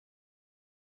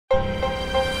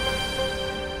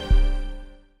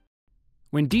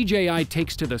When DJI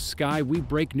takes to the sky, we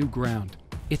break new ground.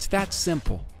 It's that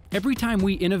simple. Every time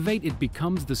we innovate, it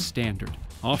becomes the standard.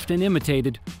 Often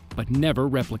imitated, but never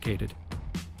replicated.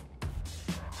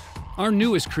 Our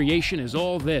newest creation is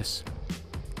all this,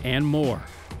 and more.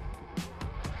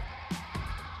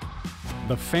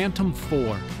 The Phantom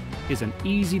 4 is an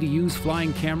easy-to-use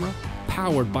flying camera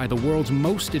powered by the world's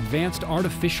most advanced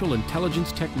artificial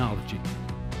intelligence technology.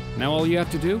 Now all you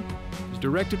have to do is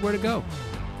direct it where to go.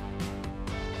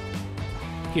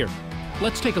 Here,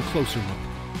 let's take a closer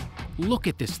look. Look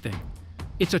at this thing.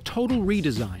 It's a total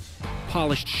redesign.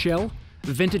 Polished shell,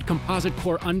 vented composite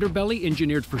core underbelly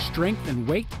engineered for strength and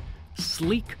weight,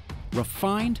 sleek,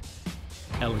 refined,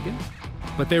 elegant.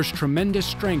 But there's tremendous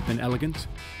strength in elegance.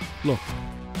 Look,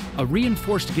 a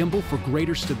reinforced gimbal for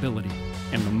greater stability.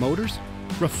 And the motors?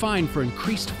 Refined for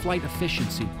increased flight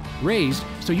efficiency. Raised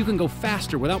so you can go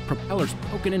faster without propellers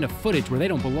poking into footage where they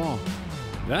don't belong.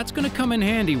 That's gonna come in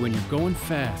handy when you're going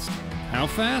fast. How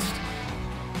fast?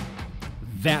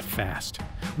 That fast.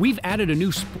 We've added a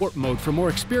new sport mode for more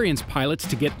experienced pilots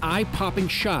to get eye-popping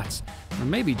shots, or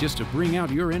maybe just to bring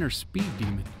out your inner speed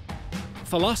demon.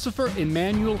 Philosopher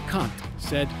Immanuel Kant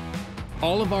said,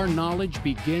 "All of our knowledge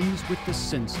begins with the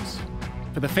senses."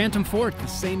 For the Phantom 4, it's the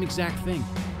same exact thing.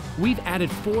 We've added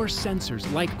 4 sensors,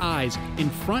 like eyes, in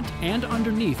front and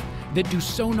underneath, that do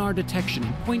sonar detection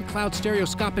and point cloud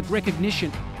stereoscopic recognition.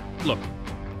 Look,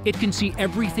 it can see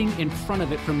everything in front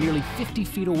of it from nearly 50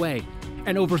 feet away,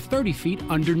 and over 30 feet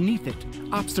underneath it.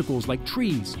 Obstacles like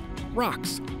trees,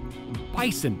 rocks,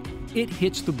 bison. It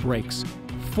hits the brakes.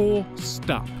 Full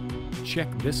stop. Check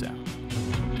this out.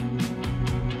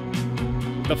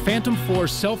 The Phantom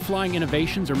 4's self-flying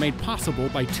innovations are made possible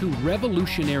by 2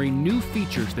 revolutionary new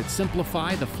features that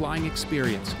simplify the flying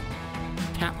experience: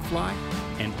 TapFly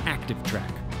and ActiveTrack.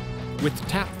 With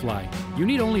TapFly, you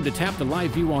need only to tap the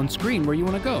live view on screen where you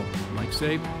want to go, like,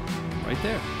 say, right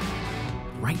there.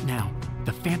 Right now,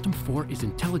 the Phantom 4 is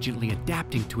intelligently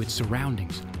adapting to its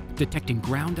surroundings, detecting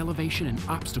ground elevation and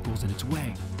obstacles in its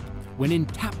way. When in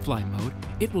TapFly mode,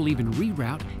 it will even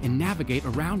reroute and navigate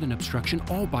around an obstruction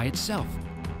all by itself.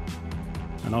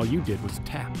 And all you did was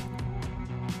tap.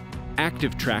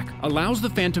 ActiveTrack allows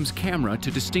the Phantom's camera to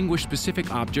distinguish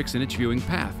specific objects in its viewing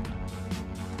path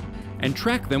and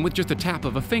track them with just a tap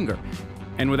of a finger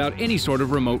and without any sort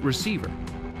of remote receiver.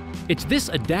 It's this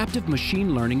adaptive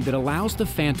machine learning that allows the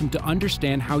Phantom to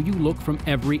understand how you look from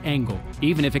every angle,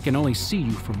 even if it can only see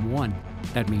you from one.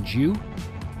 That means you,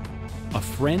 a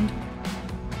friend,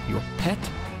 your pet,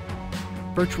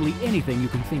 virtually anything you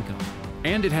can think of.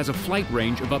 And it has a flight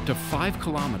range of up to 5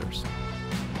 kilometers.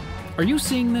 Are you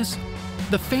seeing this?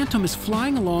 The Phantom is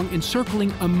flying along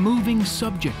encircling a moving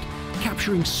subject,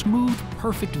 capturing smooth,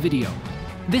 perfect video.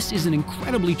 This is an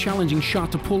incredibly challenging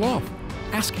shot to pull off.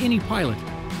 Ask any pilot.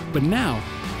 But now,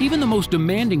 even the most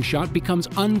demanding shot becomes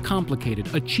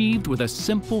uncomplicated, achieved with a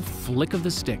simple flick of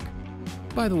the stick.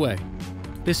 By the way,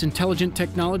 this intelligent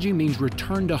technology means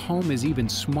return to home is even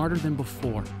smarter than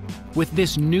before. With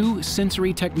this new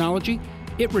sensory technology,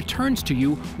 it returns to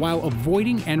you while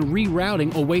avoiding and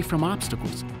rerouting away from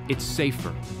obstacles. It's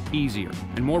safer, easier,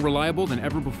 and more reliable than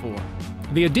ever before.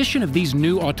 The addition of these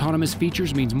new autonomous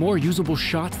features means more usable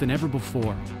shots than ever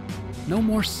before. No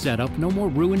more setup, no more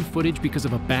ruined footage because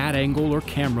of a bad angle or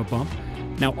camera bump.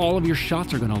 Now all of your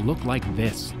shots are going to look like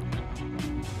this.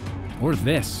 Or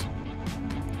this.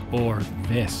 Or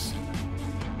this.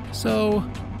 So,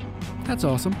 that's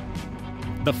awesome.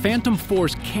 The Phantom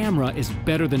 4's camera is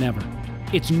better than ever.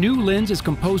 Its new lens is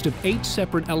composed of 8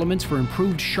 separate elements for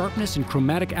improved sharpness and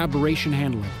chromatic aberration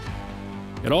handling.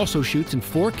 It also shoots in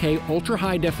 4K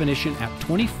ultra-high definition at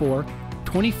 24,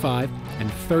 25, and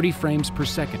 30 frames per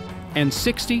second, and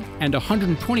 60 and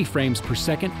 120 frames per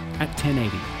second at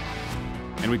 1080.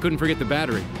 And we couldn't forget the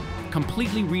battery.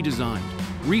 Completely redesigned,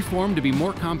 reformed to be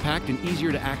more compact and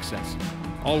easier to access,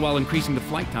 all while increasing the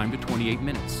flight time to 28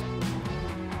 minutes.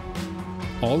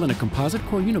 All in a composite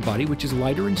core unibody which is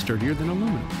lighter and sturdier than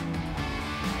aluminum.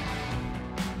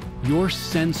 Your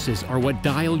senses are what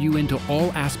dial you into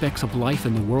all aspects of life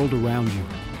and the world around you.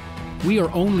 We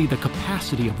are only the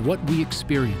capacity of what we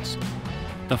experience.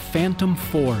 The Phantom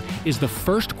 4 is the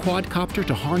first quadcopter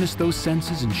to harness those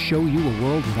senses and show you a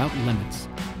world without limits.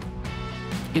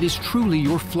 It is truly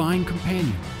your flying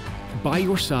companion, by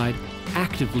your side,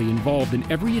 actively involved in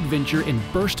every adventure and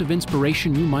burst of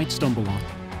inspiration you might stumble on.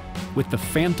 With the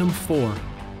Phantom 4,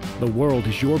 the world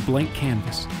is your blank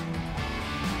canvas.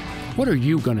 What are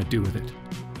you gonna do with it?